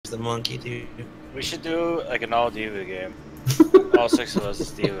the monkey dude. We should do like an all D.Va game. All 6 of us is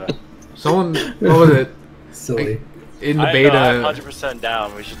D.Va. Someone, what was it? Silly. In the I'm beta. 100%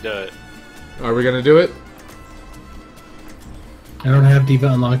 down. We should do it. Are we gonna do it? I don't have D.Va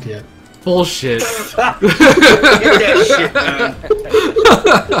unlocked yet. Bullshit. Get that shit, man.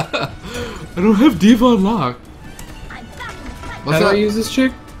 I don't have D.Va unlocked. How do I use this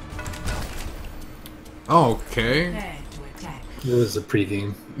chick? Okay. It was a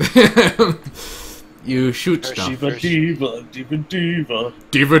pregame. You shoot Her stuff. Diva, Diva, Diva, Diva.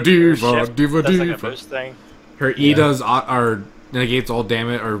 Diva, diva, shift, diva, that's like a diva. boost thing. Her E does are negates all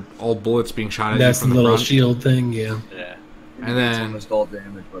damage or all bullets being shot at That's you from the the little front. shield thing, yeah. Yeah. And It's then almost all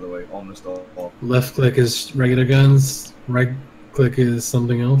damage, by the way. Almost all. Left click is regular guns, right click is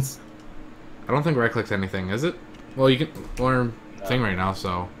something else. I don't think right click's anything, is it? Well, you can learn thing right now,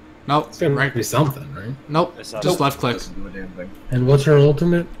 so nope. It's gotta Right. be something, right? Nope. It's not- Just left click. Doesn't do a damn thing. And what's her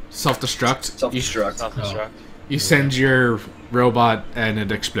ultimate? Self-destruct. Self-destruct. Self-destruct. You send your robot and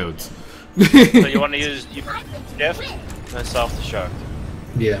it explodes. So you want to use shift and self-destruct.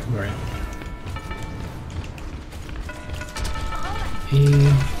 Yeah, right.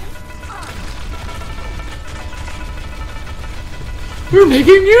 E. We're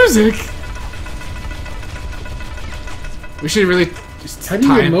making music. We should really just How do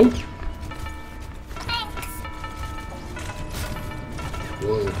you time. emote?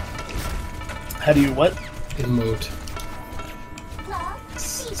 Whoa. How do you what? Emote.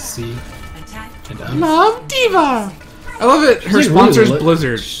 C. And up. Love D.Va. I love it. Her She's like sponsor is really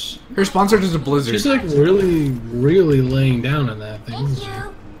Blizzard. Her sponsor is a Blizzard. She's like really, really laying down on that thing. Isn't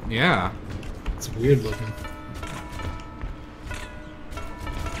she? Yeah. It's weird looking.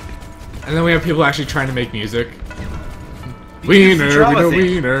 And then we have people actually trying to make music. Wiener, wiener,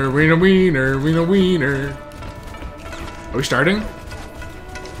 wiener, wiener, wiener, wiener, wiener. Are we starting?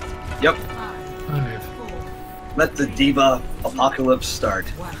 Yep. 5. Let the Diva apocalypse start.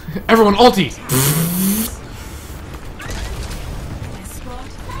 Everyone, ulti!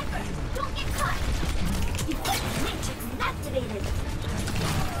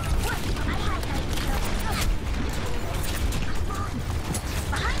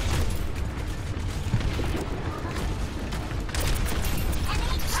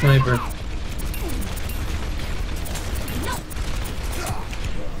 Sniper.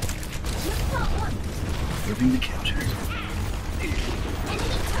 Moving to capture.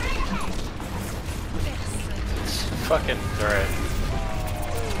 Fucking turret.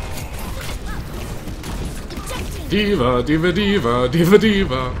 D.Va, D.Va, D.Va, D.Va,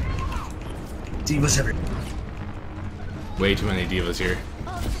 D.Va. Diva's everywhere. Way too many divas here.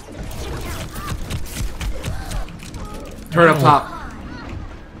 Turret up top.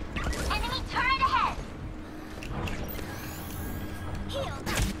 Enemy turret ahead.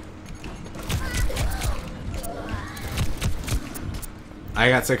 I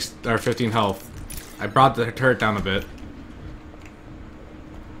got 6 or 15 health. I brought the turret down a bit.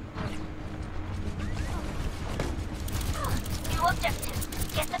 New objective.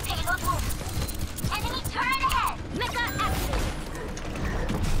 Get the payload moving. Enemy turret ahead. Mega active.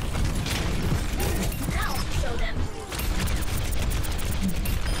 Now show them.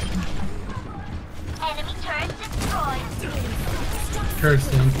 Enemy turret destroyed. Turret's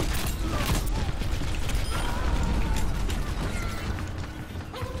down.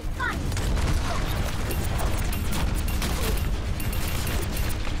 Enemy spot.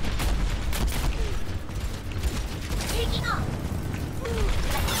 Taking off.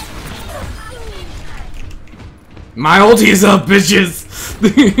 My ulti is up, bitches!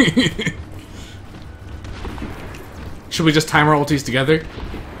 Should we just time our ultis together?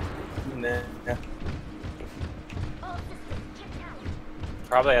 Nah.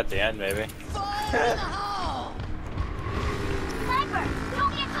 Probably at the end, maybe. Sniper,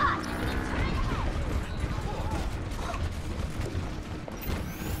 don't get caught.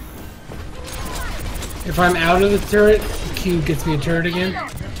 If I'm out of the turret, Q gets me a turret again.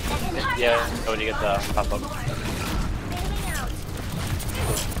 Yeah, when you get the pop-up.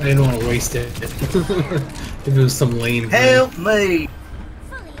 I didn't want to waste it. If it was some lame thing. Help me!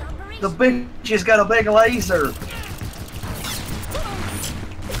 The bitch has got a big laser!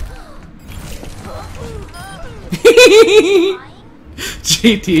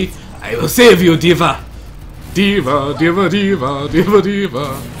 GT, I will save you, D.Va! D.Va, D.Va, D.Va, D.Va,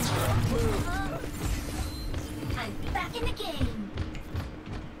 D.Va. I'm back in the game.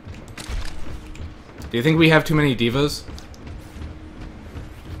 Do you think we have too many divas?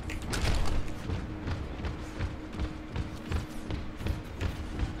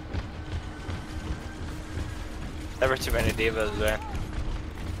 Never too many divas, man.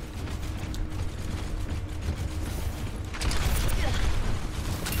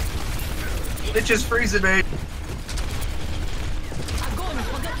 Bitch is freezing me.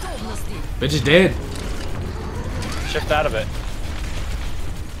 Bitch is dead. Shift out of it.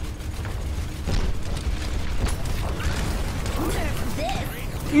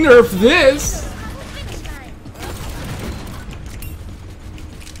 Nerf this!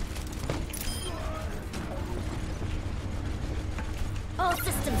 All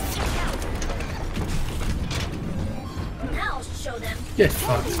systems checked out. Now I'll show them. Get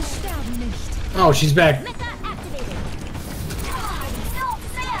fucked. Oh, she's back. Mecha activated. No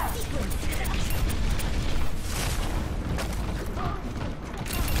fair.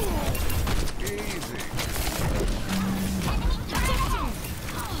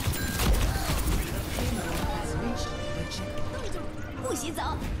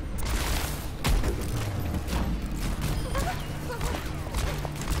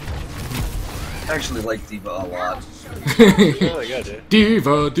 I actually like D.Va a lot. Really good, dude.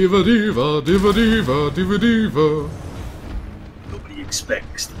 D.Va, D.Va, D.Va, D.Va, D.Va, D.Va, D.Va. Nobody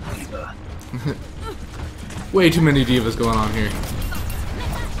expects D.Va. Way too many divas going on here.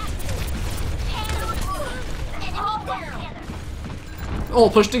 All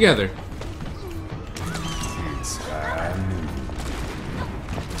pushed together.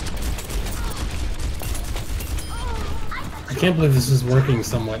 I can't believe this is working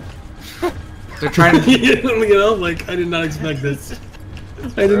somewhat. They're trying to. You know, like, I did not expect this.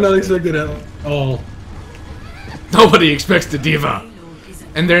 I did not expect it at all. Nobody expects the diva,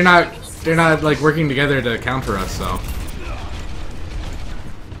 and they're not like working together to counter us. So.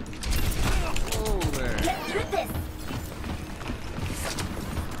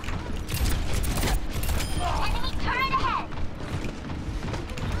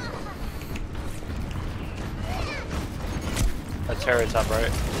 That turret's up,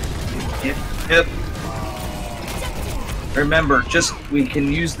 right? Yep. Remember, we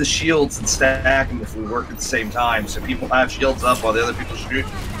can use the shields and stack them if we work at the same time, so people have shields up while the other people shoot,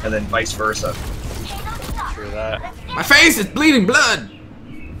 and then vice versa. True that. My face is bleeding blood.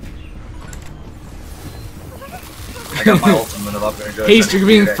 I got my ultimate up there. Good. Haste, you're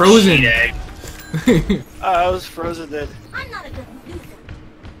being frozen. I was frozen then. I'm not a good loser.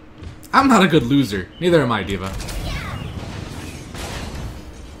 I'm not a good loser. Neither am I, D.Va.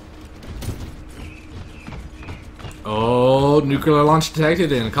 Oh, nuclear launch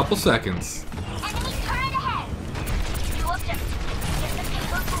detected in a couple seconds. Enemy turret ahead. New objective. Get the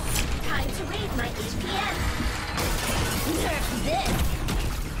payload moving. Time to raise my HPS. Nerf this.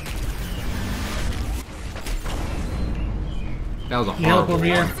 That was a Help horrible over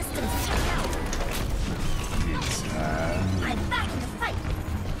here. All systems checked out. I'm back in the fight.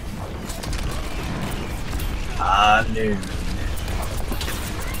 Noon.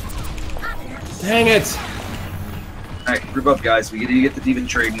 Dang it! Alright, group up, guys. We need to get the demon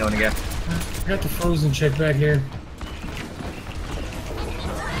trade going again. I got the frozen chick back here.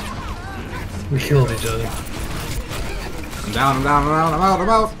 We killed each other. I'm down, I'm down, I'm out, I'm out, I'm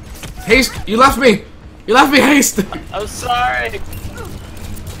out. Haste, you left me! You left me, Haste! I'm sorry.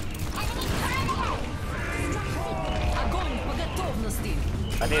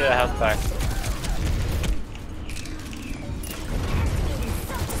 I need a health pack.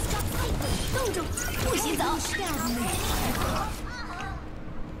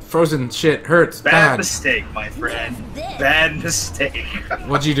 Frozen shit hurts Bad bad. mistake, my friend. Bad mistake.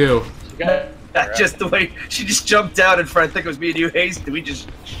 What'd you do? Just the way she just jumped out in front. I think it was me and you, Haste. We just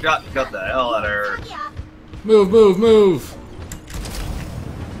got the hell out of her. Move, move, move!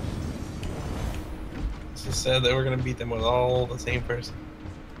 So said that we're gonna beat them with all the same person.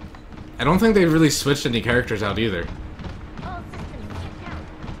 I don't think they really switched any characters out either. All systems checked out.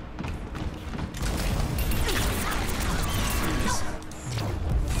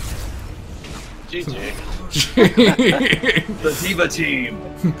 GG. The D.Va team.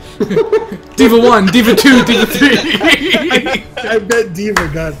 D.Va 1, D.Va 2, D.Va 3! I bet D.Va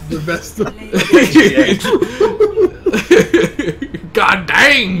got the best of God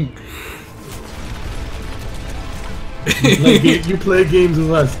dang! You play games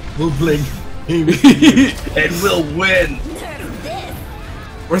with us. We'll play games. And we'll win.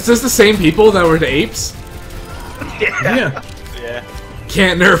 Was this the same people that were the apes? Yeah. Yeah.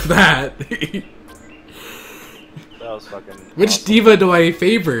 Can't nerf that. That was fucking Which awesome. diva do I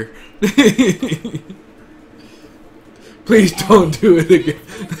favor? Please don't do it again.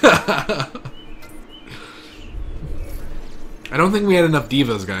 I don't think we had enough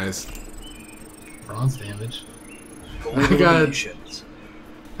divas, guys. Bronze damage. Gold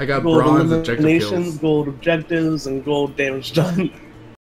I got Gold bronze objective eliminations, kills. gold objectives, and gold damage done.